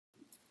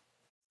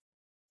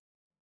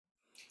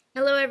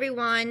Hello,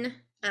 everyone.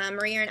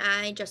 Maria and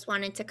I just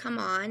wanted to come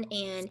on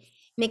and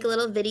make a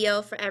little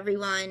video for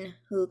everyone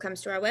who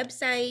comes to our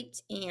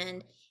website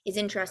and is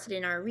interested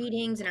in our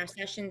readings and our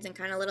sessions and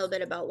kind of a little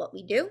bit about what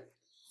we do.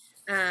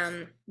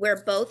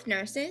 We're both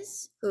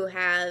nurses who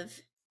have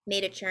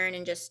made a turn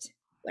and just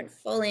went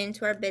full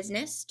into our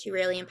business to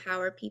really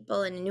empower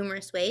people in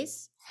numerous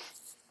ways.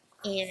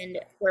 And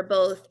we're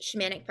both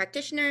shamanic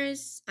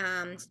practitioners,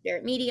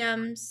 spirit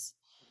mediums,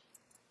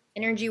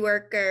 energy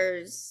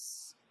workers.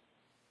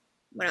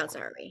 What else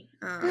are we?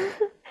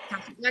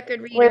 Akashic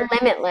record We're reader.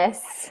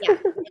 limitless. Yeah,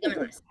 we're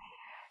limitless.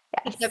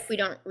 Except Yes. we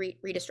don't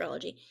read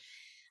astrology.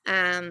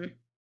 Um,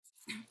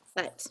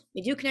 but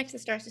we do connect to the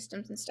star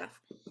systems and stuff.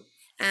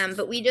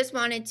 But we just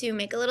wanted to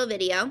make a little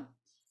video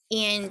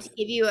and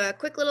give you a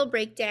quick little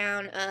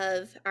breakdown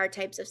of our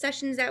types of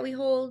sessions that we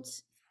hold.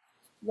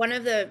 One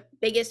of the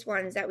biggest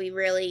ones that we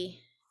really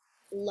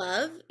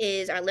love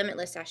is our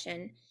limitless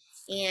session.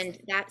 And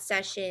that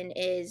session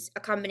is a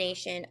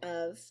combination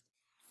of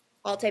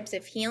all types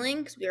of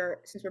healing because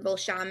since we're both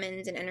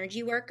shamans and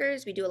energy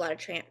workers, we do a lot of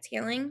trance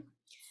healing.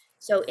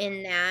 So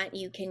in that,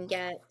 you can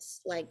get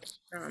like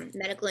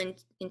medical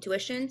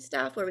intuition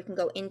stuff where we can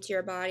go into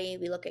your body.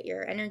 We look at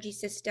your energy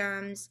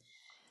systems.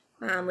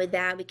 With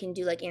that, we can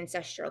do like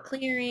ancestral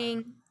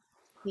clearing.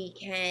 We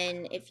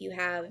can, if you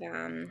have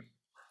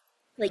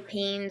like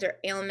pains or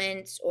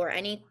ailments or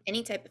any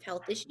type of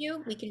health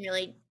issue, we can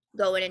really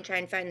go in and try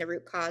and find the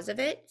root cause of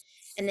it,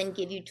 and then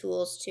give you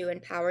tools to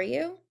empower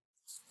you.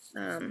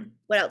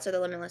 What else are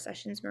the limitless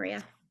sessions,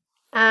 Maria?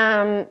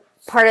 Um,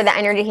 Part of the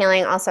energy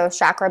healing also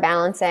chakra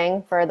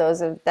balancing for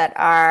that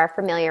are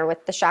familiar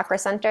with the chakra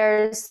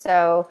centers.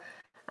 So,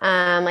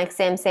 like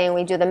Sam's saying,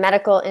 we do the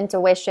medical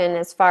intuition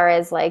as far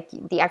as like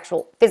the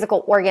actual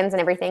physical organs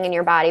and everything in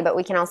your body, but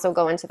we can also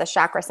go into the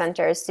chakra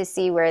centers to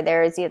see where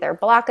there's either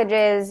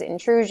blockages,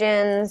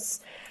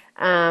 intrusions,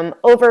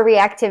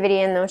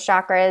 overreactivity in those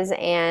chakras,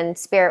 and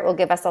spirit will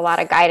give us a lot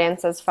of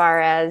guidance as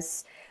far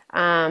as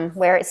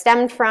where it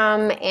stemmed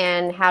from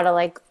and how to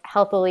like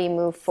healthily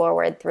move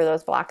forward through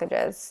those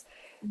blockages.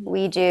 Mhm.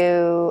 We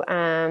do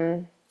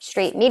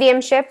straight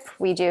mediumship,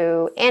 we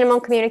do animal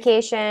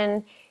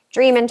communication,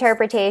 dream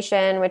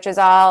interpretation, which is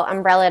all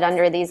umbrellaed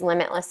under these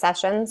limitless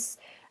sessions,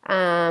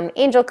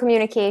 angel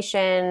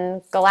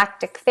communication,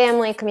 galactic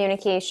family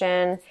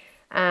communication.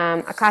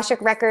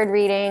 Akashic record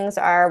readings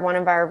are one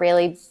of our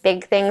really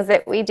big things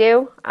that we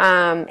do.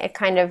 It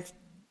kind of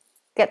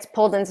gets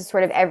pulled into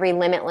sort of every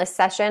limitless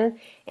session.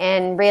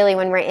 And really,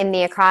 when we're in the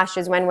Akash,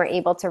 is when we're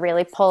able to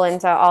really pull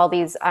into all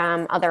these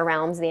other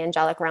realms, the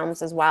angelic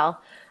realms as well.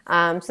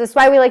 So that's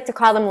why we like to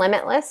call them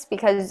limitless,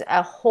 because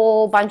a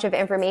whole bunch of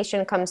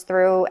information comes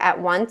through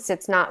at once.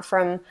 It's not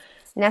from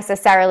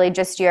necessarily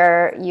just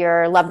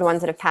your loved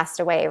ones that have passed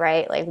away,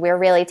 right? Like we're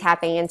really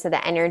tapping into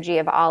the energy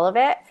of all of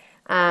it.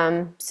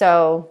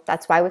 So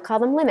that's why we call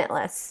them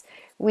limitless.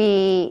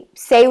 We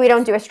say we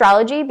don't do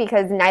astrology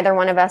because neither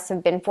one of us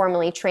have been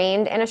formally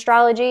trained in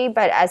astrology.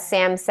 But as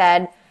Sam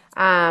said,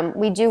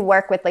 we do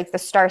work with like the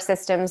star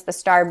systems, the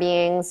star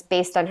beings,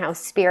 based on how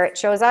spirit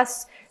shows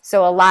us.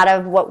 So a lot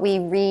of what we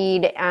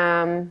read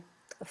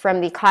from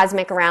the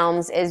cosmic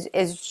realms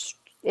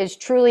is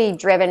truly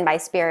driven by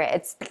spirit.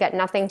 It's got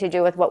nothing to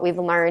do with what we've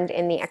learned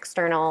in the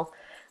external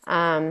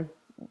um,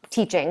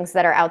 teachings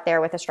that are out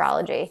there with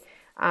astrology.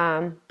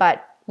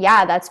 But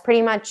yeah, that's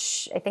pretty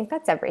much, I think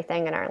that's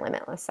everything in our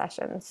limitless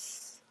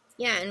sessions.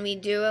 Yeah, and we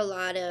do a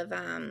lot of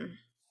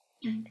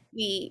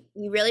we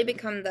really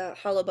become the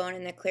hollow bone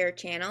and the clear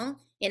channel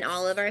in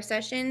all of our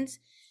sessions,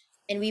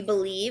 and we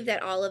believe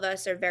that all of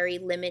us are very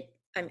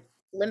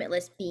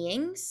limitless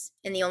beings,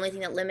 and the only thing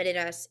that limited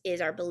us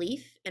is our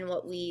belief and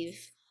what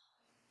we've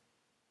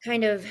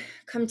kind of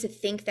come to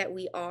think that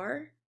we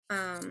are,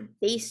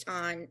 based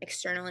on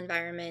external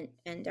environment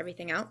and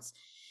everything else.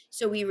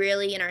 So we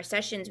really, in our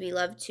sessions, we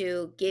love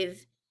to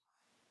give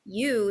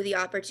you the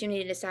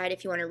opportunity to decide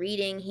if you want a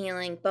reading,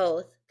 healing,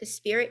 both, because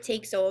spirit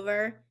takes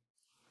over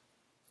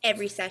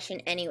every session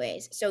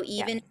anyways. So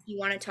Yeah. even if you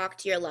want to talk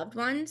to your loved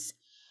ones,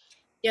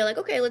 they're like,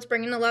 okay, let's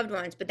bring in the loved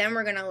ones, but then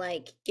we're gonna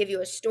like give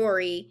you a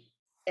story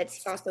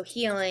that's also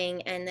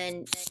healing, and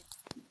then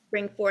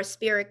bring forth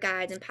spirit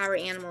guides and power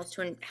animals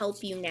to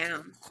help you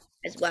now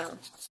as well.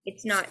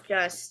 It's not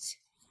just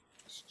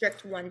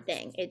strict one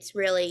thing. It's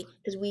really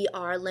because we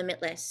are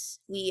limitless.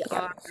 Yep.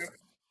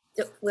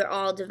 We're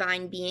all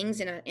divine beings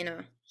in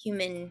a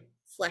human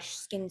flesh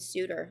skin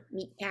suit or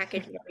meat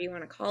package, whatever you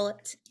want to call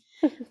it.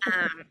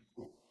 Um,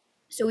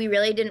 so we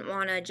really didn't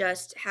want to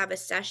just have a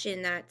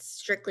session that's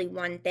strictly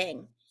one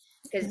thing,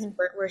 because Mhm.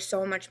 we're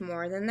so much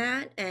more than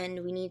that,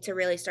 and we need to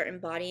really start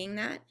embodying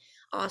that.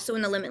 Also,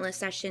 in the limitless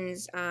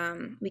sessions,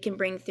 we can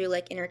bring through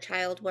like inner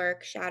child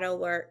work, shadow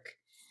work,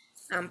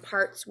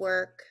 parts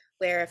work,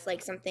 where if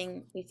like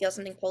something we feel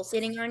something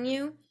pulsating on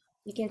you,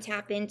 we can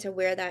tap into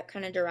where that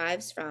kind of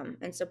derives from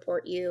and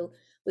support you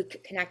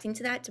with connecting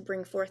to that to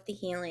bring forth the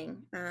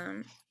healing.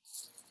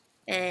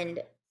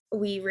 And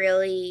we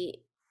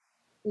really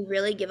we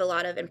really give a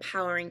lot of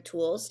empowering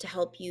tools to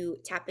help you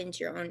tap into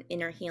your own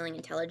inner healing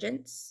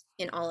intelligence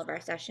in all of our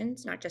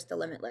sessions, not just the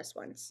limitless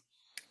ones.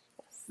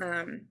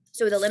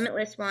 So the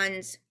limitless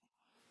ones,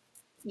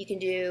 you can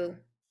do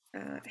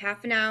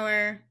half an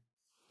hour,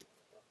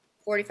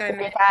 45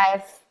 minutes,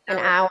 45, an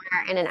hour. hour,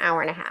 and an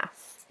hour and a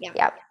half. Yeah.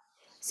 Yep.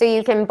 So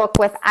you can book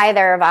with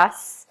either of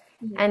us.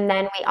 Mhm. And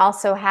then we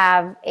also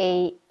have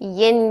a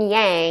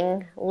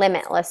YinYang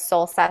limitless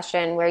soul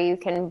session where you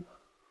can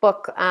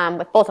book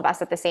with both of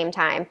us at the same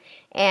time.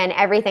 And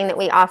everything that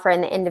we offer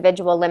in the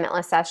individual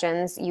limitless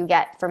sessions, you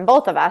get from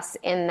both of us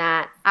in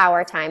that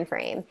hour time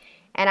frame.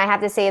 And I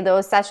have to say,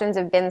 those sessions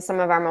have been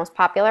some of our most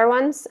popular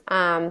ones.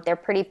 They're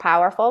pretty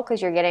powerful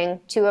because you're getting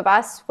two of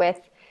us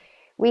with.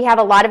 We have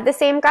a lot of the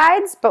same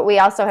guides, but we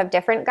also have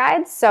different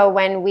guides. So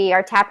when we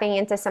are tapping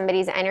into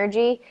somebody's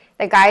energy,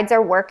 the guides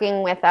are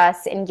working with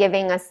us and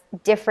giving us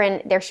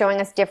different, they're showing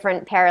us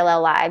different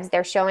parallel lives.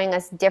 They're showing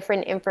us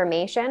different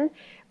information,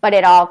 but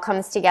it all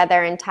comes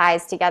together and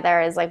ties together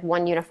as like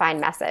one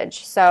unified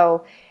message.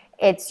 So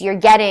you're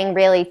getting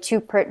really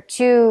two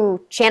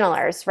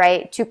channelers,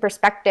 right? Two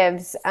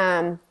perspectives.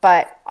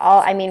 But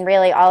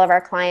really all of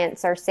our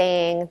clients are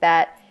saying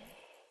that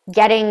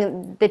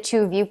getting the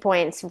two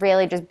viewpoints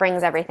really just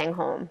brings everything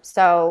home.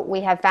 So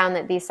we have found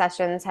that these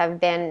sessions have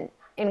been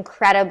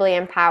incredibly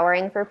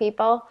empowering for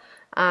people.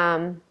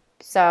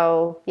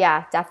 So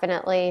yeah,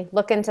 definitely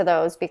look into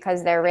those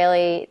because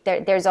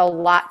there's a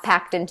lot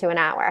packed into an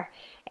hour.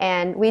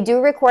 And we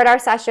do record our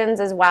sessions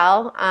as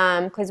well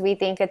because we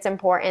think it's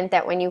important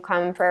that when you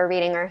come for a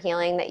reading or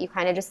healing that you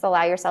kind of just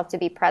allow yourself to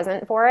be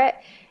present for it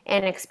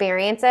and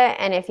experience it.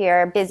 And if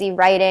you're busy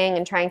writing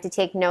and trying to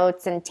take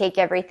notes and take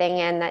everything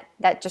in,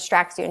 that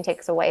distracts you and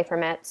takes away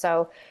from it.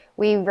 So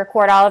we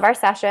record all of our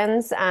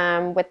sessions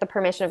with the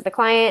permission of the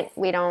client.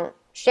 We don't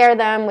share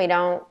them. We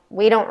don't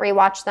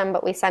rewatch them,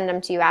 but we send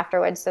them to you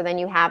afterwards. So then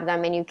you have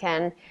them and you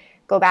can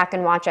go back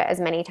and watch it as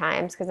many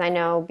times. Because I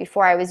know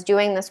before I was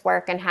doing this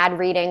work and had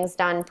readings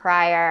done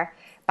prior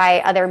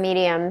by other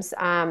mediums,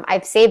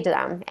 I've saved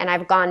them and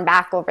I've gone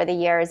back over the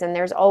years and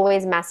there's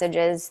always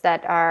messages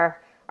that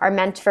are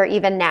meant for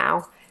even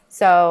now.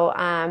 So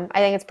I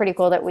think it's pretty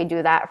cool that we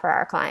do that for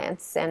our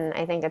clients. And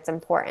I think it's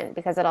important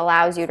because it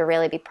allows you to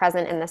really be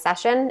present in the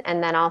session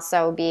and then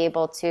also be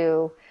able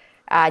to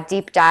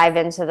deep dive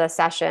into the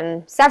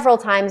session several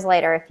times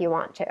later if you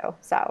want to.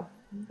 So,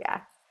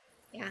 yeah.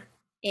 Yeah.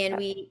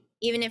 And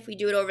even if we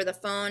do it over the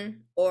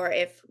phone or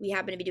if we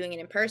happen to be doing it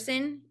in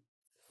person,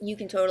 you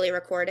can totally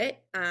record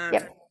it.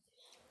 Yep.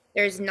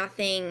 There's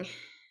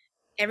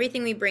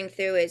everything we bring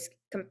through is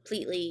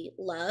completely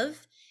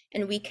love,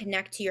 and we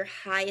connect to your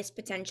highest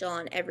potential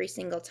on every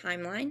single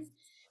timeline.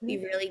 We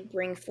really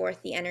bring forth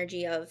the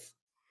energy of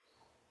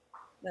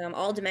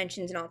all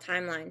dimensions and all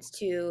timelines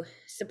to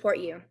support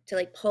you, to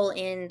like pull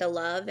in the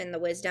love and the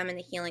wisdom and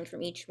the healing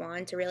from each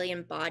one to really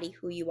embody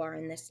who you are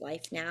in this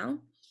life now.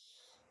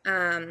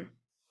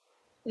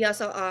 We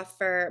also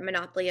offer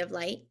Monopoly of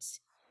Light,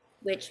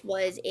 which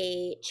was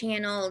a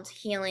channeled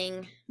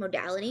healing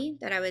modality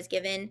that I was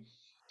given,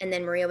 and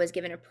then Maria was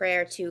given a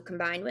prayer to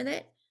combine with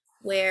it,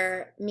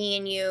 where me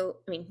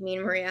and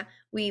Maria,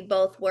 we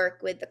both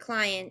work with the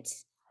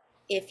client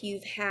if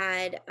you've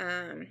had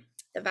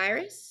the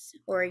virus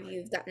or if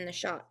you've gotten the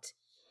shot.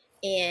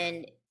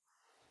 And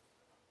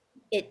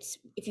if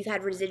you've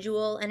had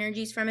residual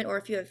energies from it or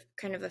if you have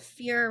kind of a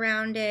fear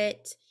around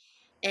it,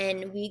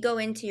 and we go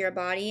into your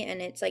body and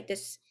it's like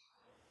this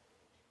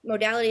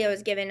modality I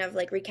was given of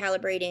like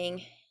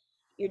recalibrating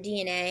your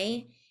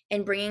DNA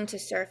and bringing to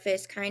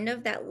surface kind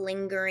of that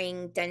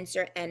lingering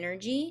denser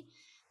energy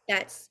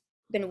that's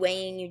been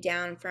weighing you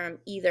down from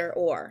either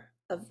or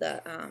of the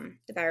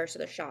virus or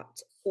the shot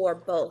or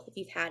both if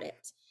you've had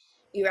it.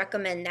 We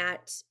recommend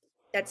that.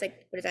 That's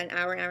like, what is that, an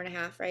hour and a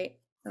half, right?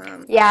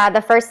 Yeah,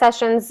 the first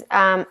session's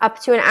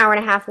up to an hour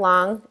and a half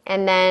long.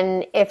 And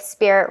then if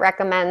Spirit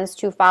recommends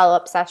 2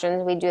 follow-up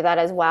sessions, we do that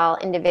as well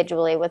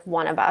individually with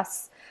one of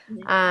us.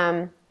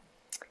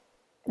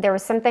 There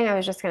was something I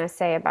was just going to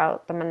say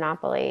about the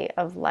Monopoly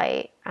of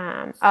Light.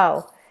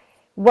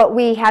 What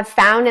we have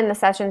found in the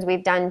sessions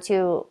we've done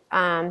too,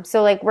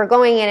 so like we're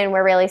going in and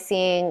we're really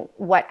seeing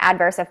what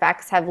adverse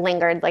effects have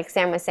lingered, like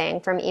Sam was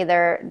saying, from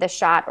either the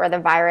shot or the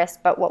virus.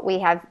 But what we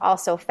have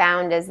also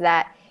found is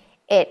that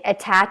it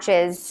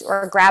attaches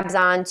or grabs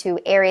on to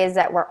areas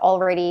that were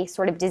already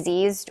sort of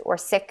diseased or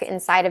sick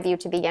inside of you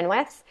to begin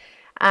with.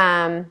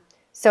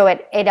 So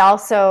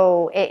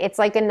it's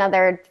like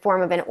another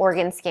form of an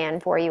organ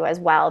scan for you as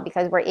well,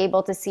 because we're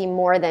able to see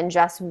more than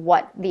just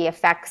what the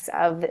effects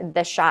of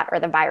the shot or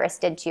the virus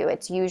did to you.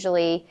 It's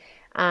usually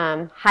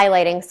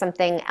highlighting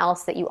something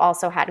else that you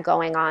also had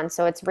going on.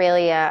 So it's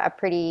really a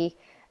pretty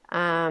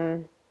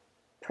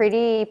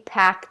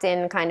packed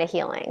in kind of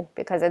healing,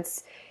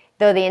 because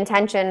though the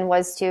intention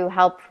was to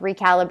help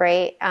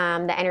recalibrate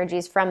the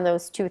energies from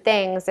those two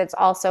things, it's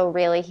also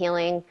really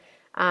healing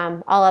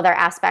all other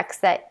aspects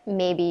that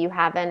maybe you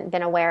haven't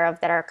been aware of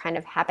that are kind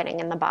of happening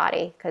in the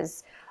body.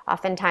 Because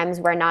oftentimes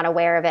we're not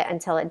aware of it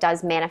until it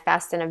does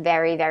manifest in a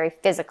very, very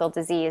physical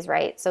disease,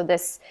 right? So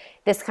this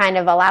kind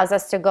of allows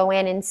us to go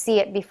in and see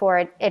it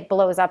before it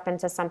blows up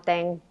into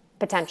something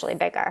potentially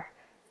bigger.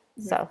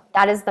 So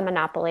that is the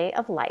monopoly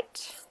of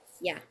light.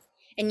 Yeah.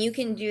 And you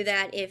can do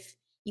that if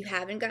you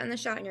haven't gotten the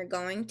shot and you're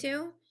going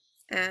to.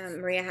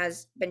 Maria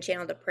has been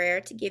channeled a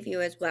prayer to give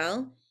you as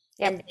well.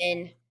 Yep. And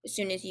then as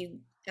soon as you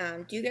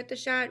do get the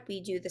shot,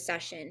 we do the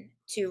session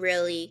to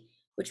really,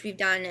 which we've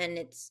done, and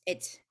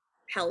it's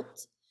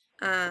helped.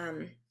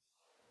 And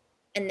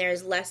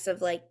there's less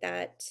of like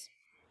that,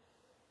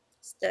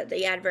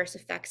 the adverse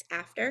effects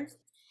after.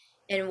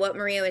 And what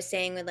Maria was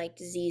saying with like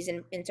disease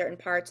in certain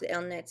parts of the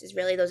illness is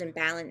really those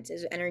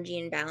imbalances,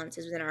 energy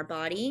imbalances within our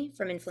body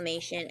from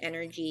inflammation,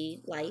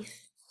 energy,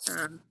 life,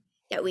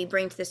 that we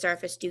bring to the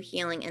surface, do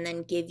healing, and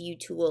then give you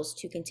tools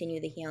to continue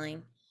the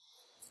healing.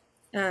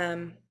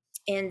 And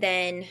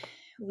then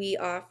we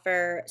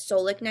offer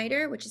Soul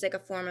Igniter, which is like a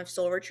form of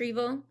soul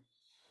retrieval,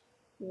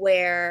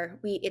 where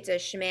it's a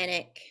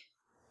shamanic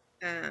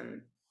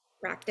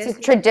practice.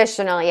 It's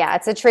traditional, yeah.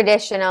 It's a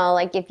traditional,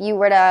 like if you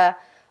were to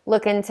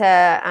look into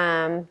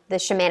the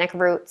shamanic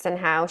roots and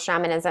how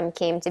shamanism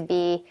came to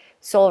be,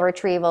 soul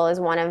retrieval is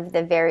one of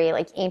the very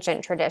like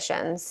ancient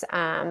traditions.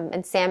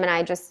 And Sam and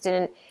I just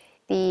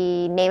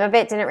the name of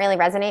it didn't really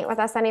resonate with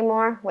us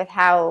anymore with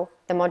how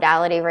the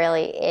modality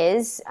really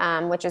is,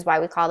 which is why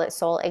we called it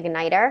Soul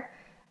Igniter.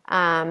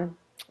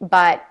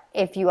 But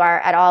if you are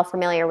at all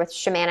familiar with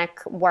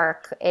shamanic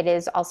work, it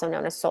is also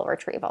known as soul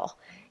retrieval.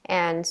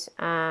 And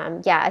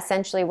yeah,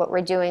 essentially what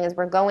we're doing is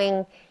we're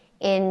going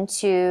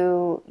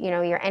into,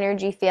 your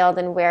energy field,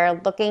 and we're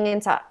looking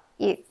into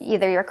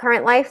either your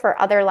current life or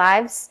other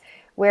lives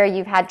where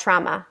you've had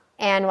trauma.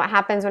 And what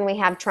happens when we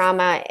have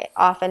trauma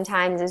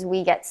oftentimes is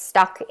we get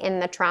stuck in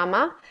the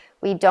trauma.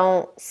 We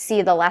don't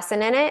see the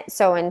lesson in it.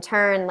 So in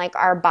turn, like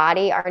our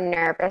body, our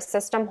nervous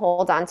system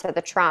holds on to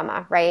the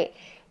trauma, right?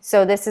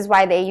 So this is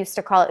why they used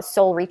to call it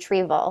soul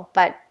retrieval.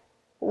 But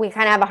we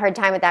kind of have a hard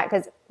time with that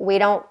because we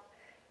don't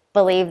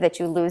believe that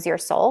you lose your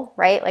soul,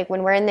 right? Like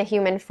when we're in the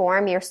human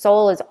form, your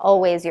soul is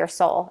always your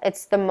soul.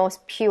 It's the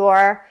most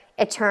pure,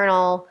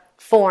 eternal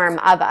form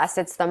of us.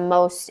 It's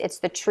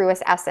the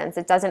truest essence.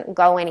 It doesn't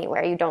go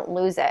anywhere. You don't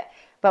lose it.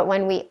 But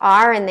when we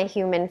are in the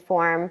human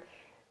form,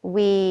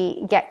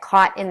 we get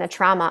caught in the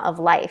trauma of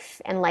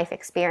life and life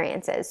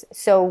experiences.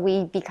 So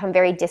we become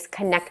very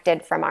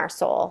disconnected from our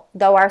soul.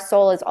 Though our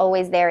soul is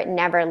always there, it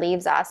never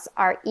leaves us.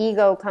 Our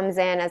ego comes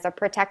in as a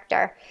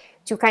protector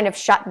to kind of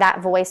shut that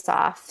voice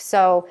off.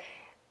 So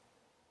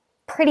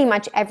pretty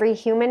much every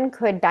human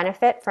could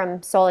benefit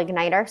from Soul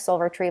Igniter, soul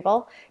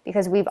retrieval,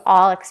 because we've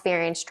all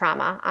experienced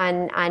trauma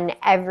on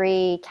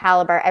every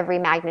caliber, every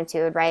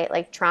magnitude, right?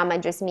 Like trauma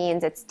just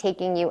means it's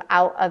taking you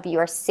out of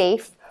your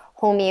safe,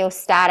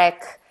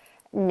 homeostatic,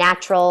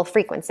 natural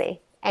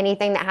frequency.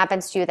 Anything that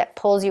happens to you that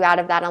pulls you out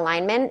of that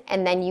alignment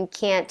and then you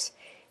can't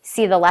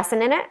see the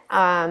lesson in it,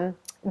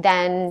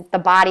 then the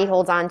body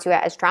holds on to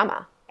it as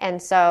trauma.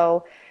 And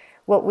so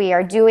what we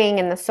are doing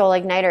in the Soul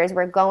Igniter is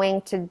we're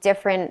going to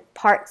different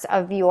parts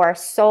of your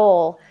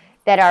soul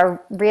that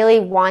are really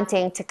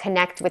wanting to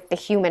connect with the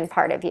human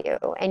part of you.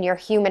 And your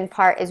human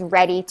part is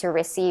ready to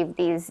receive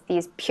these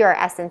pure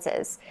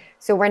essences.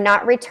 So we're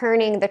not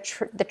returning the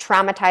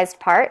traumatized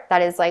part.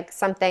 That is like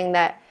something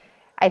that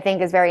I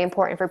think is very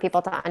important for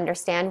people to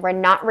understand. We're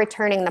not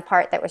returning the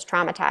part that was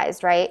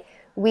traumatized, right?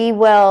 We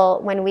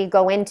will, when we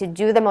go in to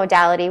do the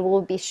modality,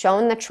 we'll be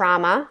shown the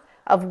trauma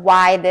of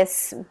why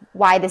this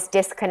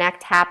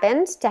disconnect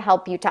happened to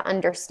help you to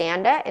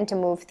understand it and to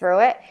move through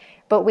it.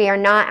 But we are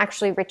not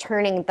actually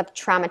returning the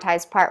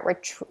traumatized part.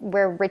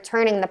 We're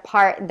returning the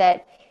part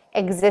that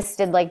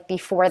existed like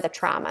before the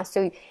trauma.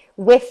 So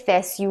with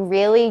this, you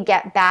really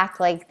get back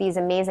like these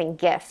amazing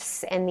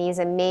gifts and these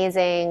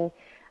amazing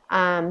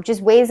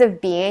just ways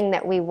of being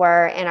that we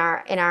were in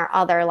our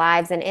other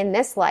lives and in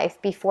this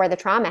life before the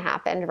trauma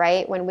happened,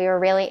 right? When we were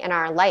really in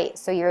our light.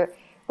 So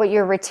what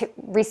you're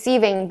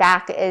receiving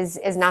back is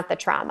not the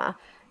trauma,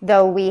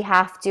 though we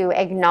have to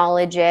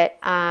acknowledge it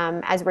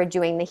as we're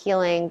doing the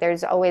healing.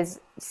 There's always,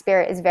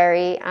 Spirit is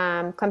very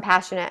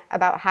compassionate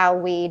about how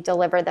we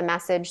deliver the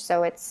message.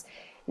 So it's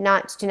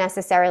not to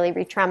necessarily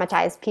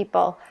re-traumatize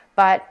people,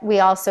 but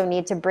we also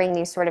need to bring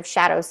these sort of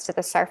shadows to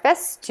the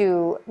surface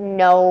to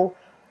know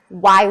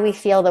why we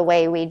feel the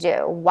way we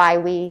do, why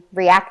we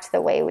react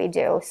the way we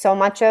do. So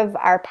much of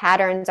our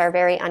patterns are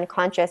very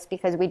unconscious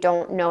because we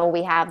don't know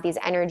we have these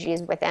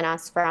energies within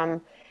us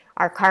from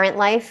our current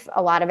life.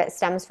 A lot of it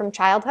stems from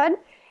childhood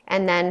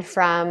and then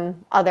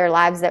from other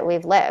lives that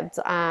we've lived.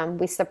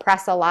 We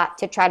suppress a lot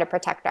to try to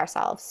protect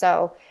ourselves.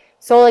 So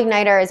Soul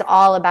Igniter is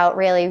all about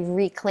really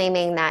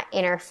reclaiming that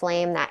inner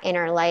flame, that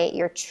inner light,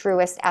 your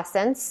truest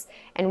essence.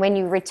 And when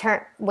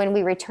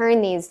we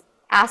return these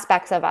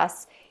aspects of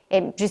us,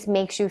 it just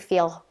makes you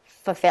feel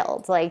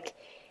fulfilled. Like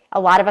a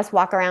lot of us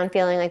walk around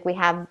feeling like we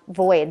have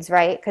voids,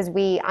 right? Because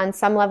we, on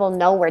some level,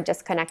 know we're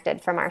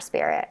disconnected from our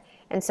spirit.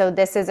 And so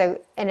this is an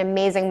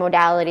amazing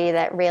modality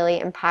that really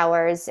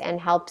empowers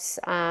and helps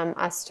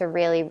us to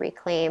really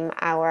reclaim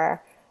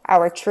our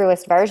our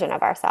truest version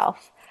of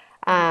ourselves.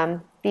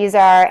 These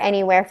are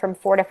anywhere from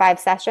 4 to 5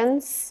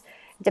 sessions,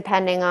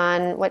 depending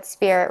on what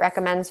spirit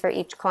recommends for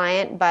each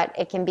client, but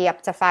it can be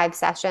up to 5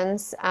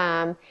 sessions.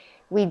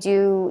 We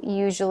do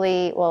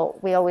usually, well,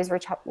 we always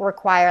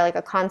require like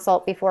a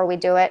consult before we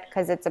do it,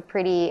 because it's a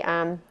pretty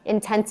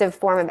intensive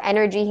form of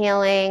energy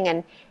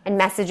healing and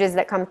messages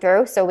that come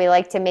through. So we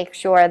like to make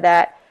sure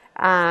that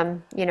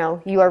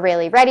you are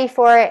really ready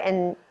for it.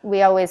 And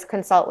we always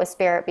consult with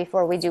spirit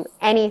before we do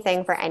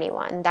anything for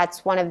anyone.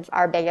 That's one of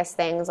our biggest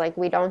things. Like,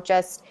 we don't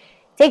just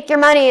take your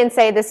money and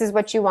say, this is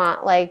what you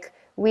want. Like,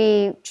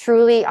 we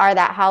truly are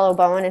that hollow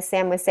bone, as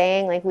Sam was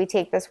saying. Like, we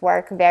take this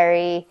work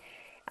very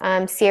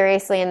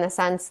seriously, in the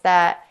sense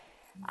that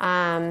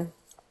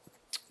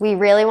we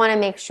really want to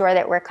make sure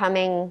that we're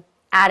coming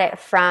at it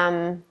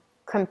from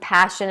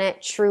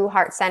compassionate, true,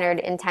 heart-centered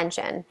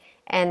intention.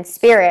 And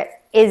spirit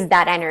is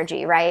that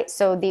energy, right?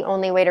 So the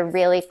only way to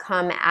really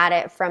come at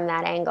it from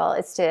that angle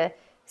is to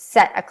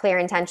set a clear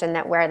intention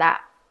that we're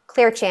that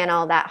clear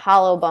channel, that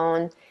hollow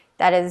bone.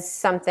 That is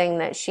something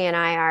that she and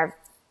I are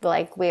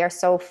like, we are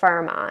so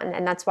firm on.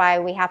 And that's why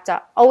we have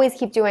to always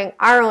keep doing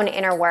our own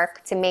inner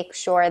work to make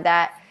sure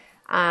that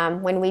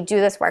when we do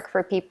this work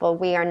for people,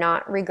 we are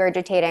not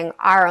regurgitating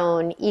our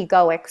own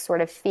egoic sort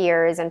of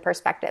fears and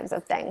perspectives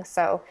of things.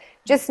 So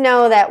just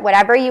know that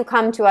whatever you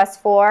come to us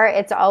for,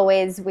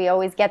 we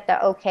always get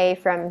the okay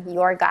from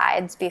your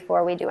guides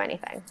before we do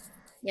anything.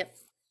 Yep.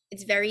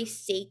 It's very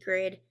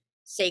sacred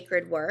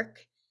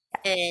work.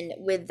 And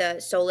with the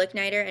Soul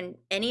Igniter and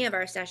any of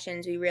our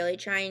sessions, we really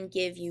try and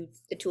give you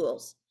the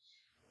tools,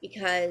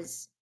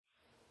 because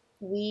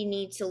we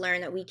need to learn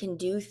that we can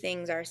do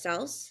things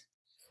ourselves,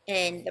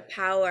 and the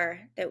power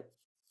that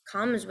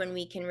comes when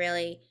we can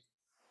really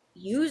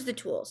use the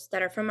tools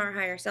that are from our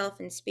higher self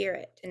and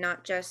spirit, and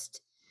not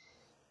just,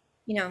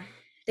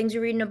 things we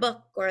read in a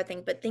book or a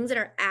thing, but things that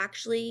are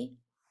actually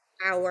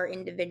our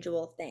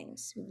individual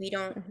things. We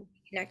don't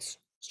connect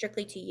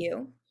strictly to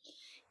you.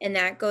 And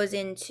that goes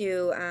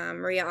into,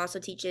 Maria also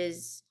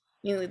teaches,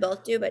 we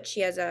both do, but she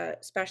has a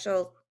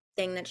special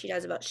thing that she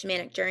does about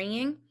shamanic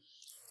journeying,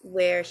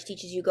 where she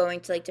teaches you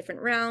going to like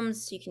different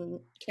realms so you can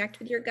connect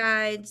with your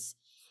guides.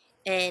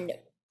 And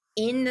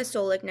in the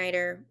Soul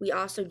Igniter, we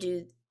also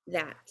do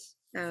that.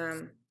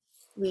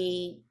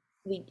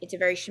 It's a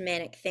very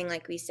shamanic thing,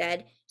 like we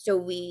said.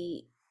 So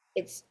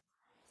it's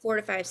 4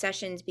 to 5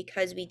 sessions,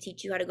 because we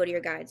teach you how to go to your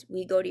guides.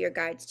 We go to your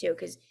guides too,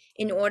 because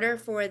in order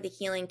for the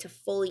healing to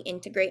fully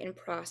integrate and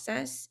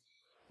process,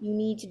 you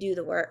need to do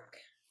the work.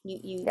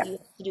 You have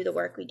to do the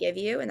work we give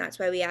you. And that's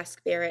why we ask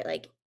spirit,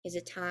 like, is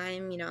it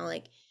time?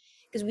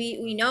 Because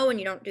we know when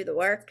you don't do the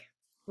work,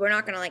 we're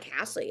not going to like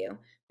hassle you,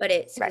 but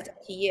it's up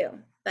to you.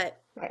 But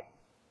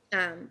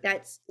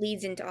that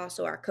leads into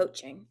also our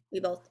coaching. We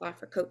both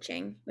offer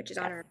coaching, which is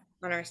on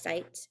our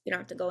site. We don't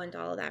have to go into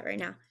all of that right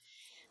now.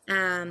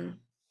 And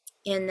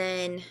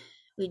then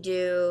we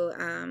do,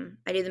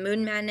 I do the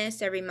Moon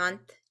Madness every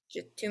month,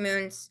 just 2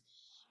 moons,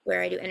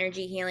 where I do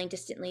energy healing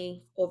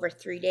distantly over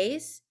 3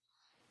 days,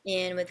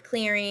 and with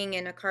clearing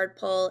and a card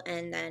pull,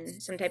 and then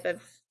some type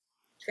of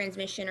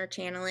transmission or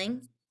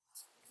channeling.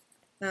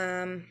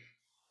 What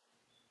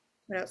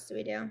else do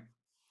we do?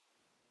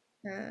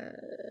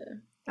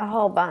 A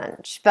whole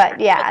bunch, but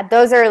yeah,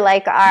 those are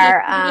like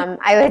our,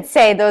 I would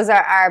say those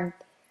are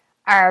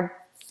our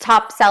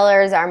top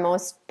sellers, our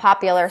most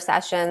popular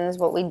sessions,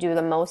 what we do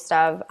the most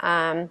of.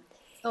 Past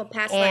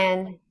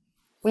lives.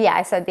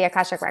 I said the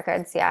Akashic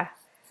records.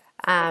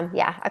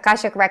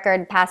 Akashic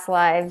record, past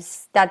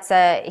lives. That's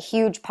a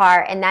huge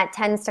part, and that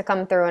tends to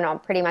come through in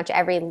pretty much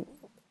every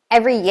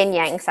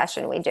YinYang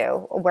session we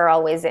do. We're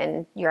always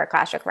in your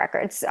Akashic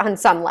records on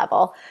some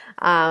level,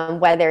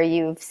 whether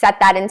you've set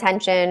that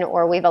intention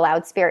or we've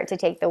allowed spirit to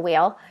take the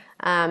wheel.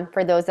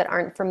 For those that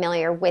aren't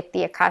familiar with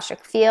the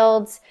Akashic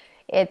fields,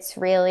 it's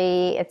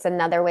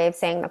another way of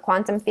saying the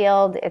quantum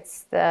field.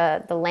 It's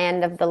the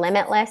land of the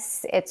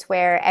limitless. It's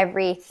where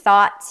every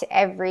thought,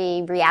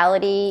 every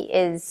reality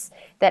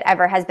that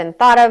ever has been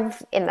thought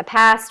of in the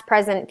past,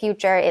 present,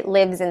 future, it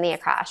lives in the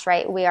Akash,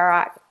 right? We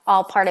are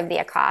all part of the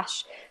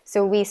Akash.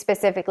 So we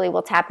specifically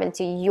will tap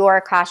into your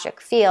Akashic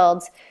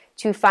fields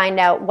to find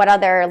out what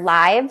other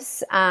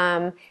lives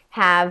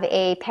have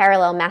a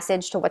parallel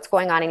message to what's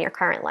going on in your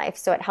current life.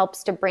 So it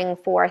helps to bring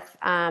forth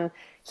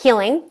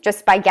healing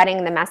just by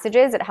getting the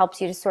messages. It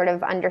helps you to sort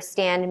of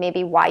understand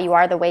maybe why you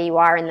are the way you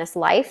are in this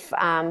life.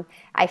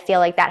 I feel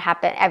like that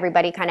happened.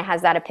 Everybody kind of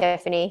has that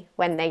epiphany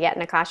when they get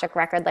an Akashic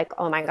record, like,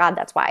 oh my God,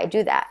 that's why I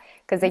do that.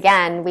 Because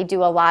again, we have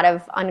a lot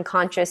of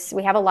unconscious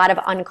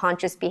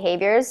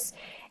behaviors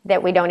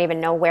that we don't even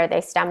know where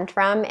they stemmed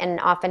from. And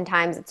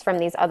oftentimes it's from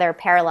these other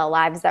parallel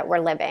lives that we're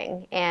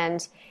living.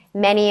 And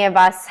many of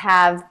us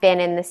have been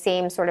in the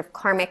same sort of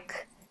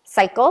karmic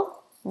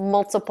cycle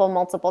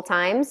multiple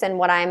times. And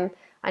what I'm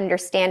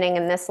understanding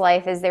in this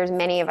life is there's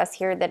many of us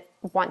here that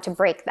want to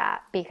break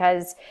that,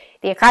 because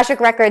the Akashic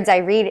records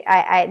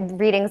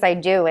readings I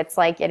do, it's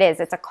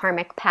a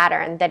karmic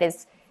pattern that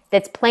is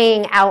that's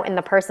playing out in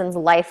the person's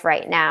life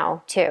right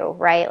now too,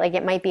 right? Like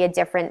it might be a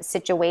different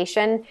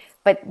situation,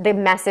 but the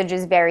message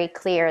is very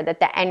clear that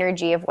the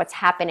energy of what's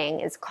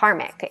happening is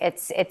karmic.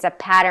 It's a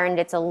pattern,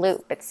 it's a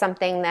loop. It's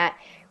something that,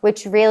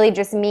 which really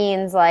just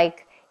means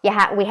like we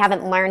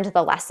haven't learned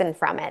the lesson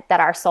from it that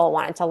our soul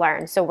wanted to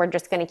learn. So we're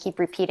just going to keep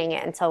repeating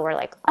it until we're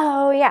like,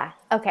 oh yeah,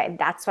 okay,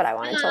 that's what I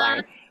wanted to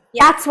learn.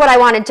 Yeah. That's what I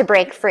wanted to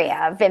break free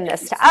of in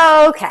this.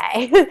 Oh,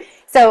 okay.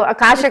 So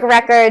Akashic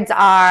records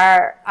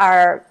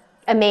are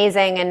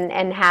amazing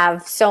and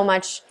have so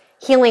much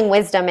healing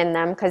wisdom in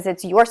them because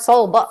it's your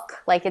soul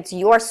book. Like it's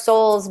your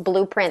soul's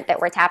blueprint that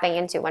we're tapping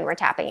into when we're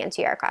tapping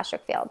into your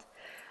Akashic field.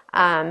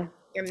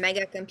 Your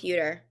mega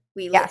computer.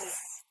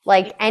 Yes.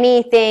 Like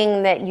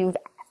anything that you've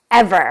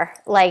ever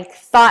like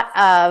thought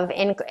of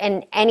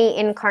in any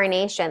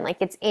incarnation, like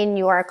it's in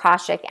your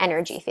Akashic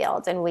energy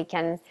field, and we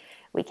can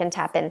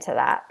tap into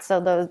that. So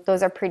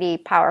those are pretty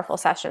powerful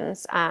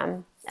sessions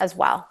as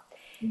well.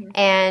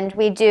 And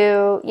we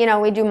do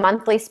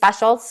monthly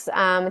specials.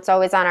 It's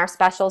always on our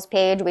specials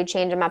page. We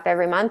change them up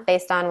every month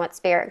based on what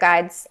spirit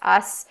guides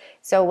us.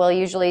 So we'll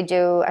usually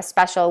do a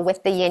special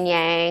with the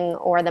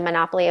YinYang or the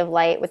Monopoly of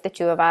Light with the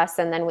two of us,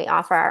 and then we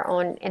offer our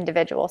own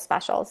individual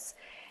specials.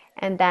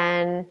 And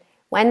then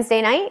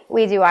Wednesday night,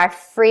 we do our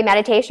free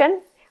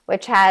meditation,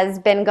 which has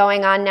been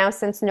going on now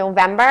since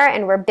November,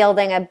 and we're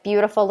building a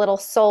beautiful little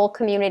soul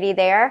community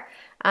there.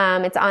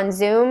 It's on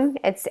Zoom.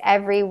 It's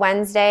every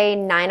Wednesday,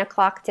 9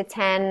 o'clock to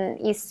 10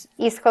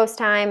 East Coast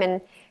time,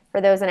 and for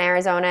those in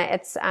Arizona,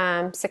 it's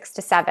 6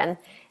 to 7.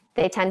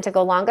 They tend to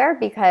go longer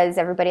because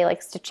everybody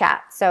likes to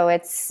chat. So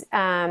it's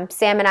Sam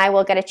and I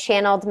will get a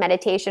channeled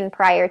meditation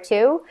prior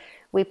to.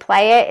 We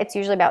play it. It's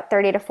usually about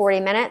 30 to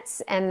 40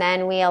 minutes, and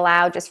then we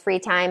allow just free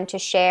time to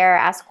share,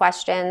 ask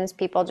questions.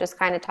 People just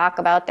kind of talk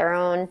about their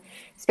own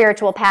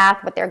spiritual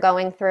path, what they're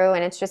going through,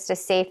 and it's just a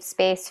safe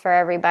space for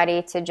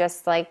everybody to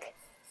just like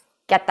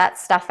get that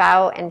stuff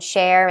out and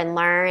share and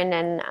learn.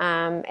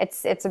 And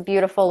it's a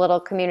beautiful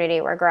little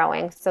community we're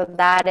growing. So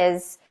that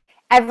is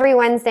every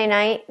Wednesday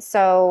night.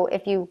 So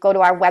if you go to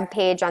our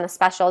webpage on the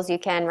specials, you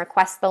can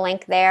request the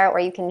link there,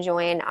 or you can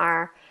join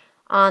our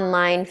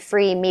online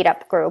free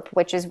meetup group,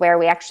 which is where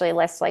we actually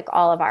list like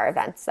all of our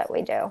events that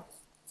we do.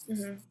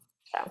 Mm-hmm.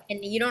 So.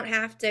 And you don't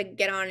have to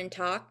get on and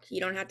talk.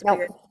 You don't have to Nope.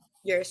 put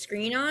your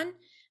screen on.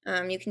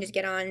 You can just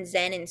get on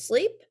Zen and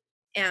sleep.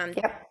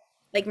 Yep.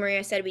 Like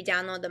Maria said, we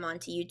download them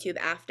onto YouTube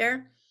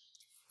after,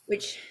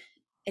 which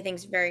I think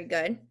is very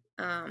good.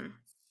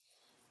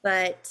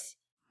 But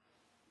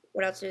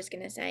what else was I just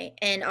gonna say?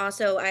 And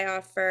also I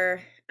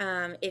offer,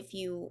 if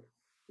you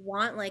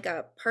want like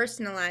a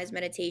personalized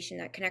meditation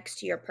that connects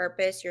to your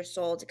purpose, your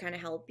soul, to kind of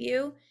help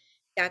you,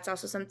 that's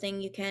also something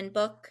you can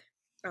book.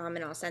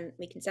 And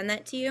we can send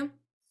that to you.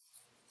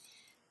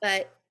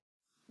 But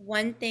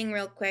one thing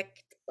real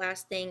quick,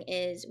 last thing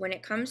is when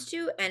it comes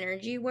to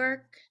energy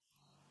work,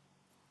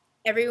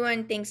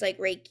 everyone thinks like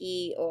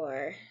Reiki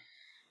or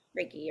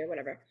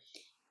whatever.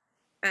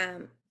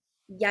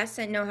 Yes,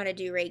 I know how to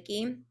do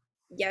Reiki.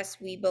 Yes,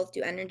 we both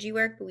do energy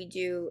work, but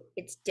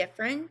it's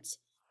different,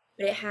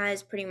 but it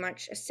has pretty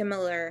much a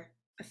similar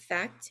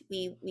effect.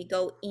 We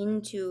go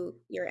into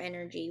your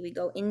energy, we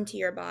go into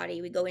your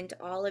body, we go into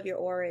all of your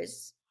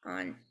auras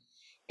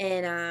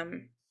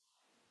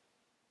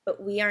but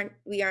we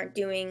aren't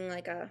doing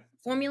like a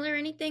formula or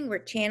anything. We're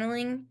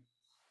channeling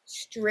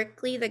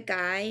strictly the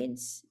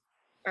guides,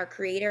 our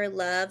creator,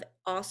 love,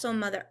 also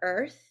Mother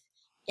Earth,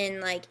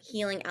 and like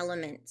healing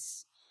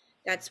elements.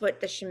 That's what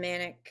the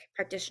shamanic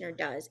practitioner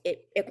does.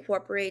 It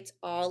incorporates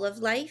all of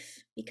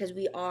life because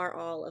we are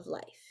all of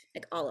life,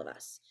 like all of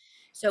us.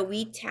 So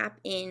we tap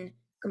in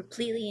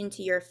completely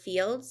into your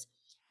fields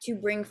to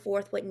bring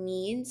forth what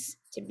needs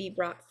to be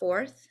brought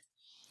forth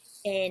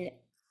and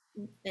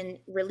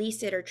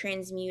release it or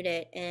transmute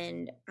it.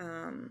 And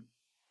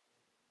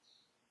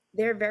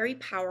they're very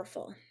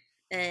powerful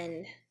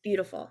and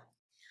beautiful.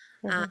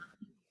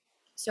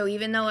 So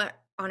even though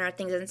on our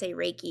things doesn't say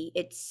Reiki,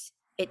 it's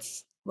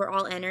we're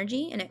all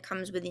energy, and it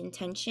comes with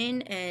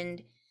intention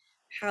and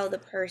how the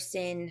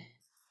person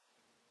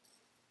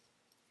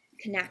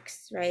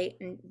connects, right?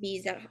 And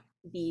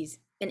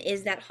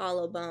is that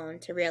hollow bone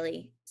to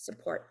really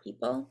support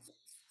people.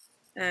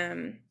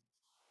 Our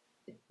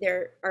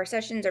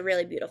sessions are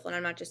really beautiful, and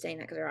I'm not just saying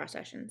that because they're our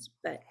sessions,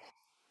 but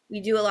we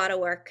do a lot of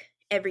work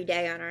every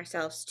day on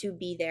ourselves to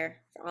be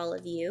there for all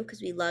of you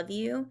because we love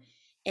you,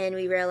 and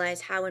we realize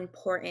how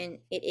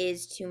important it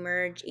is to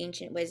merge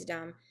ancient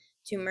wisdom,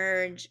 to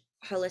merge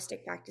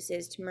holistic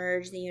practices, to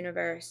merge the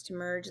universe, to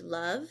merge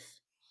love,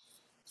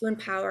 to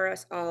empower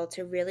us all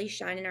to really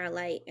shine in our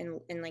light and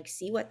like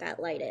see what that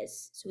light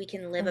is, so we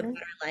can live a better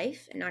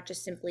life and not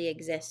just simply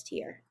exist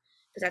here,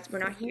 because we're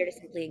not here to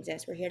simply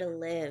exist. We're here to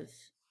live.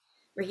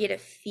 We're here to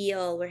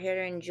feel. We're here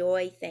to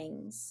enjoy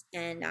things,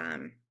 and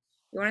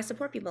we want to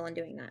support people in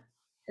doing that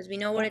because we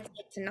know what it's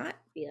like to not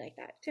be like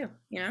that too,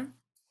 you know?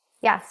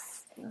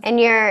 Yes. And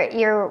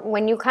you're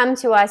when you come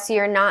to us,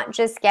 you're not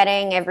just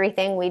getting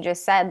everything we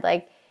just said.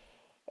 Like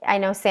I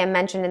know Sam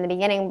mentioned in the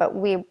beginning, but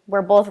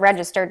we're both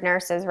registered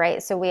nurses,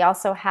 right? So we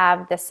also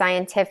have the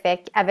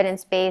scientific,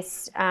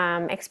 evidence-based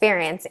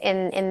experience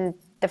in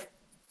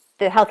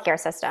the healthcare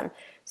system.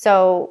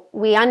 So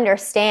we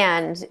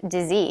understand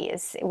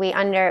disease. We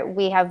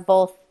have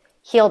both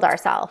healed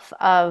ourselves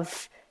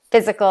of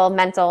physical,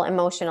 mental,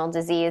 emotional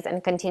disease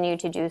and continue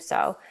to do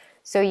so.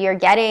 So you're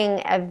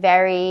getting a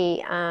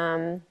very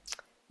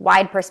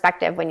wide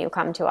perspective when you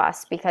come to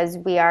us, because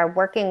we are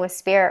working with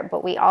spirit,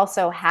 but we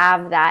also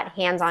have that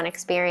hands-on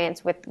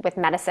experience with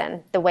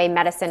medicine, the way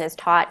medicine is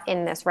taught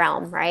in this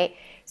realm, right?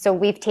 So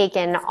we've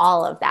taken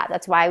all of that.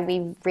 That's why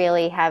we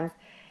really have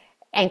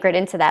anchored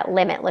into that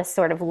limitless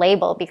sort of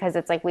label, because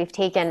it's like we've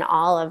taken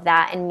all of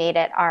that and made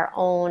it our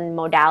own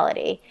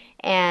modality.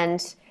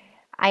 And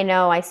I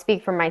know I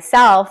speak for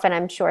myself, and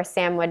I'm sure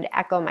Sam would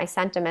echo my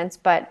sentiments,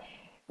 but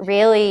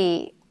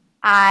really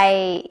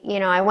I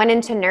went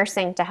into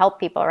nursing to help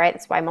people, right?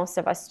 That's why most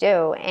of us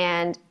do.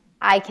 And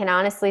I can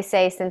honestly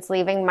say, since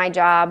leaving my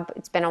job,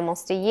 it's been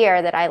almost a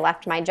year that I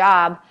left my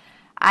job,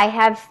 I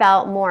have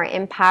felt more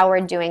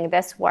empowered doing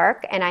this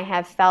work, and I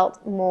have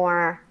felt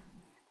more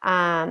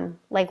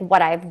like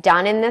what I've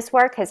done in this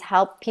work has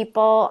helped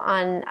people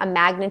on a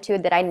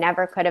magnitude that I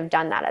never could have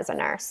done that as a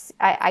nurse.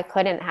 I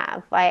couldn't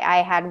have.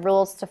 I had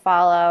rules to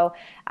follow.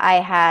 I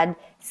had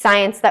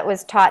science that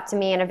was taught to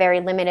me in a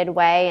very limited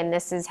way, and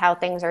this is how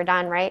things are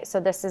done, right? So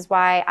this is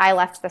why I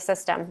left the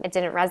system. It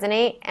didn't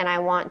resonate, and I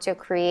want to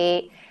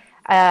create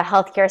a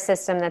healthcare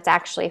system that's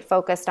actually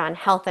focused on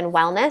health and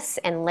wellness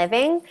and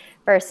living,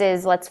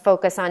 versus let's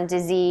focus on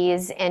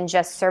disease and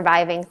just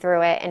surviving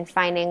through it and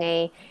finding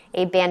a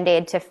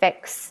Band-Aid to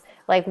fix.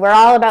 Like, we're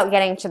all about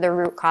getting to the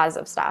root cause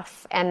of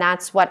stuff, and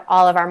that's what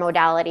all of our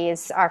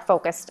modalities are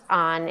focused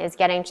on, is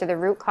getting to the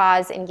root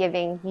cause and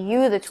giving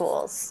you the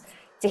tools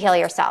to heal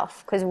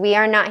yourself, because we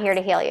are not here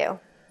to heal you.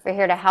 We're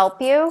here to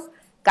help you,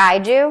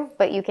 guide you,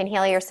 but you can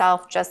heal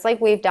yourself just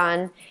like we've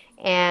done.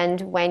 And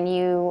when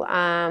you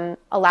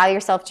allow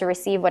yourself to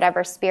receive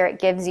whatever spirit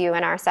gives you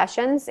in our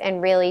sessions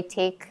and really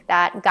take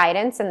that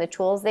guidance and the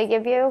tools they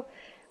give you,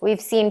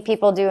 we've seen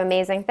people do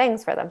amazing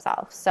things for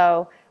themselves.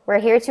 So we're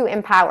here to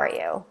empower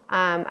you.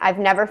 I've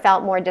never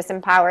felt more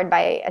disempowered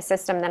by a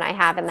system than I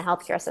have in the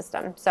healthcare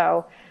system.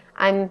 So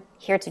I'm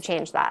here to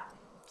change that.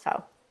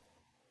 So.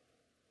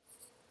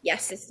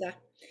 Yes, sister.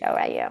 How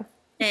about you?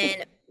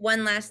 And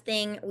one last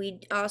thing, we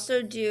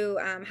also do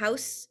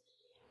house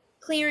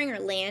clearing or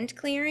land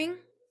clearing.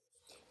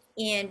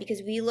 And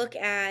because we look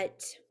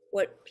at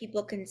what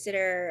people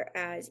consider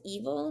as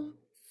evil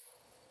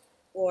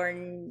or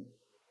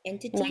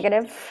entity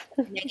negative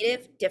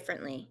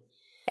differently.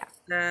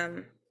 Yeah.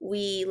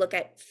 We look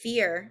at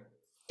fear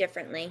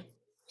differently.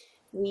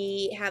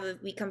 We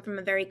come from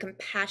a very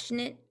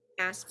compassionate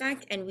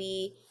aspect, and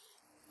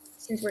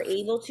since we're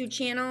able to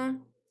channel,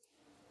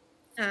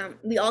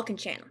 we all can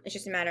channel. It's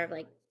just a matter of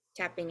like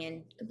tapping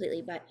in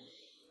completely, but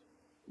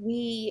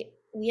we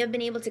have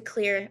been able to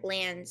clear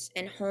lands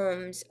and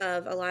homes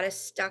of a lot of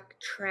stuck,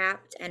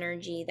 trapped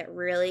energy that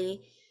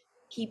really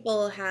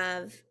people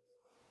have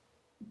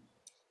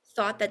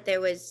thought that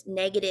there was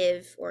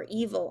negative or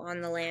evil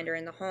on the land or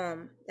in the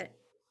home,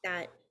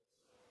 that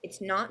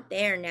it's not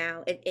there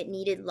now. It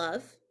needed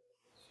love.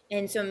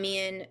 And so me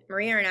and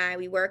Maria and I,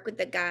 we work with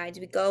the guides.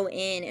 We go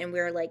in and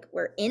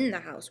we're in the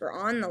house, we're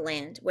on the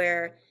land,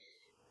 where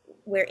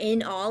we're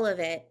in all of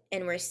it,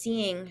 and we're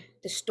seeing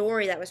the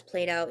story that was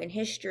played out in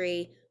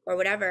history or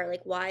whatever,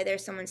 like why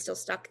there's someone still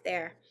stuck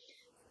there.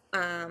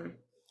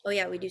 Oh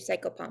yeah, we do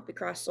psychopomp. We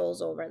cross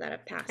souls over that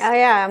have passed. Oh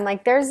yeah, I'm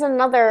like, there's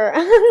another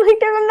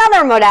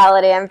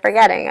modality I'm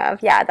forgetting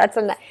of. Yeah,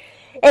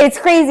 it's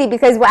crazy,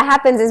 because what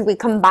happens is we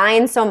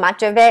combine so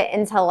much of it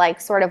into like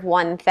sort of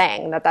one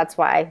thing that's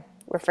why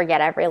we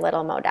forget every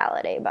little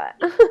modality. But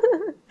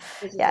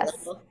yes,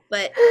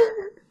 but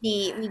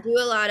we do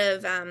a lot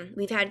of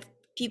we've had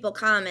people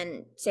come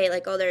and say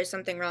like, oh, there's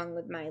something wrong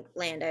with my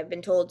land. I've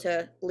been told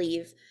to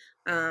leave.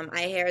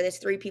 I hear there's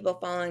 3 people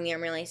following me.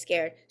 I'm really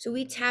scared. So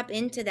we tap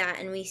into that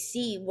and we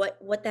see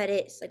what that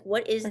is. Like,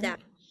 what is that?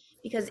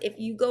 Because if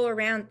you go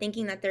around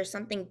thinking that there's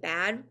something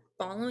bad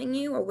following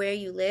you or where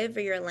you live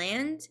or your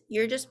land,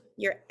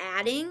 you're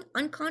adding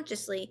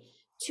unconsciously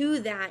to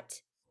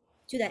that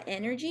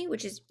energy,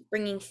 which is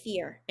bringing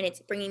fear, and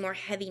it's bringing more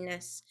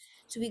heaviness.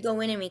 So we go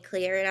in and we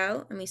clear it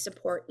out and we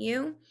support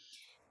you.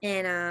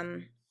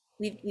 And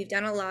we've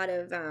done a lot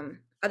of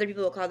other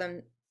people will call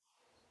them,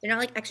 they're not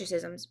like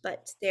exorcisms,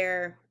 but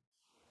they're,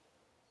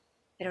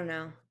 I don't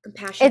know,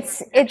 compassion.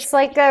 It's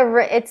like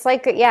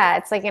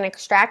an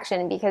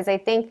extraction, because I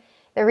think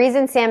the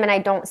reason Sam and I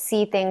don't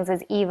see things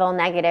as evil,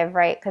 negative,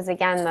 right? Because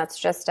again,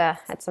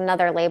 it's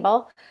another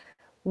label.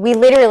 We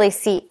literally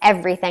see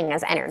everything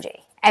as energy.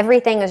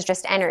 Everything is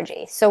just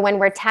energy. So when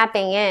we're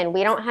tapping in,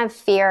 we don't have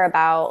fear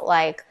about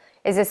like,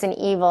 is this an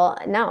evil?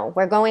 No,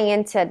 we're going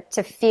in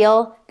to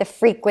feel the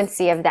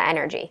frequency of the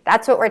energy.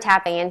 That's what we're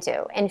tapping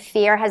into. And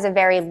fear has a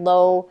very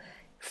low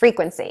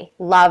frequency.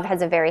 Love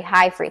has a very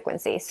high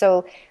frequency.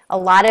 So a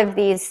lot of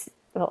these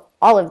well,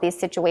 all of these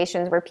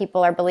situations where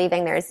people are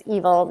believing there's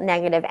evil,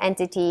 negative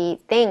entity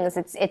things.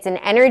 It's an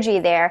energy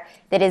there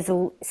that is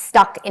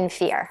stuck in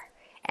fear.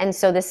 And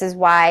so this is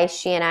why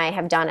she and I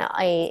have done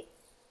a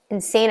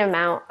insane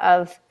amount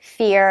of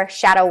fear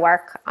shadow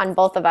work on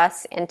both of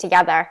us and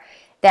together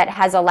that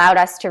has allowed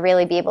us to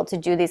really be able to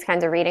do these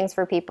kinds of readings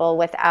for people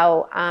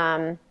without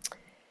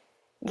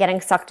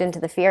getting sucked into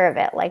the fear of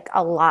it, like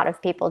a lot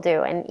of people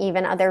do, and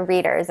even other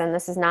readers. And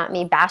this is not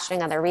me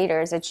bashing other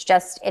readers. It's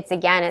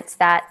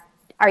that,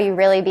 are you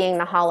really being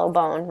the hollow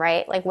bone,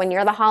 right? Like when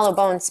you're the hollow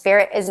bone,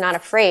 spirit is not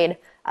afraid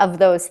of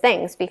those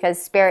things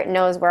because spirit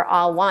knows we're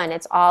all one.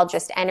 It's all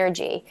just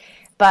energy.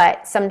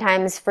 But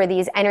sometimes for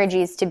these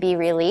energies to be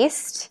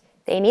released,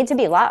 they need to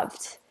be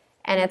loved.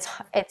 And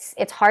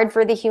it's hard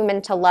for the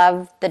human to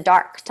love the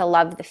dark, to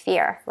love the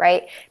fear,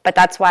 right? But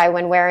that's why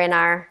when we're in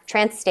our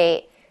trance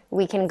state,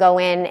 we can go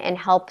in and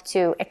help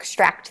to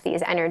extract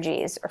these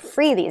energies or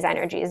free these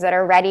energies that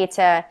are ready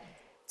to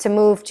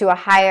move to a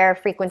higher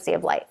frequency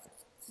of light.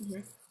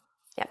 Mm-hmm.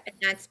 Yep. And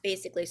that's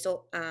basically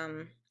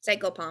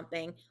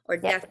psychopumping or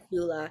death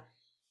doula.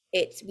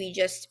 It's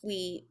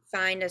we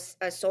find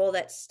a soul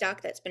that's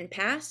stuck, that's been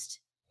passed,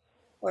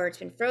 or it's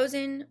been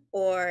frozen,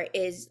 or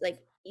is like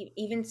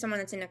even someone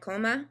that's in a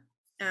coma.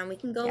 We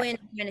can go in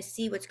and kind of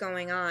see what's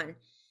going on.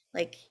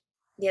 Like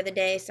the other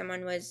day,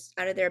 someone was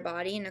out of their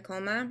body in a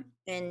coma,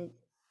 and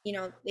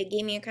they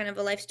gave me a kind of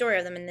a life story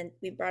of them, and then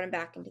we brought them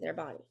back into their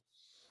body.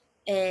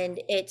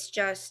 And it's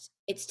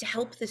to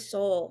help the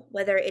soul,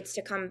 whether it's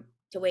to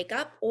wake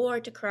up or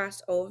to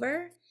cross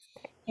over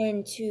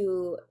and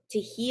to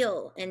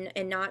heal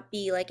and not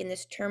be like in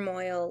this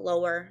turmoil,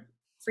 lower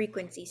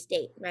frequency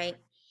state, right?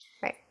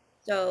 Right.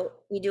 So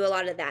we do a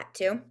lot of that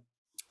too.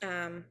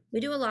 We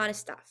do a lot of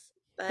stuff,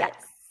 but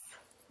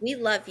we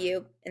love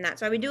you, and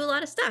that's why we do a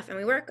lot of stuff, and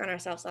we work on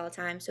ourselves all the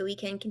time so we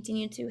can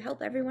continue to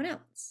help everyone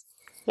else.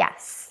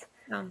 Yes.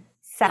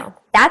 So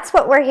that's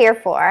what we're here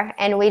for,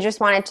 and we just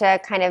wanted to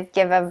kind of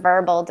give a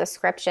verbal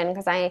description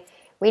because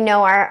we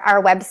know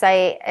our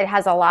website, it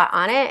has a lot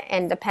on it,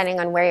 and depending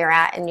on where you're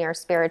at in your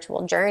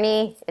spiritual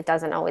journey, it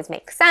doesn't always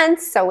make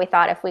sense. So we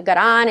thought if we got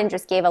on and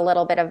just gave a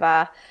little bit of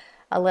a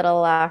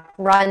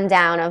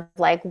rundown of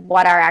like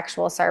what our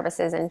actual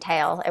services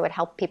entail, it would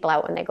help people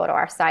out when they go to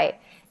our site.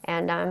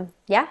 And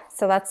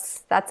so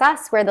that's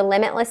us. We're the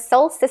Limitless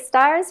Soul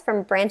Sisters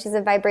from Branches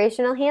of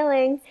Vibrational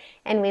Healing,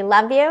 and we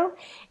love you,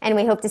 and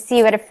we hope to see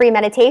you at a free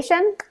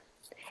meditation.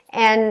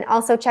 And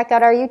also check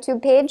out our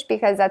YouTube page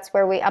because that's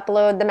where we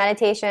upload the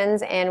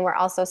meditations, and we're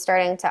also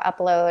starting to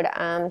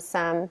upload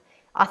some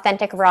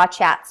authentic raw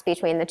chats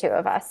between the two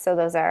of us. So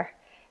those are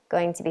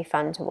going to be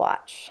fun to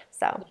watch.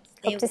 So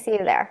hope to see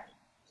you there.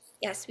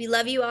 Yes, we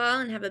love you all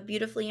and have a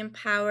beautifully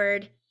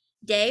empowered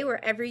day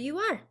wherever you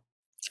are.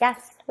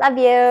 Yes, love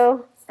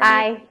you.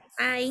 Bye.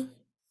 Bye.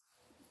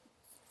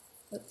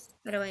 Oops,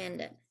 how do I end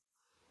it?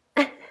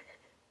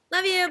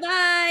 Love you.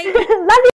 Bye. Love you.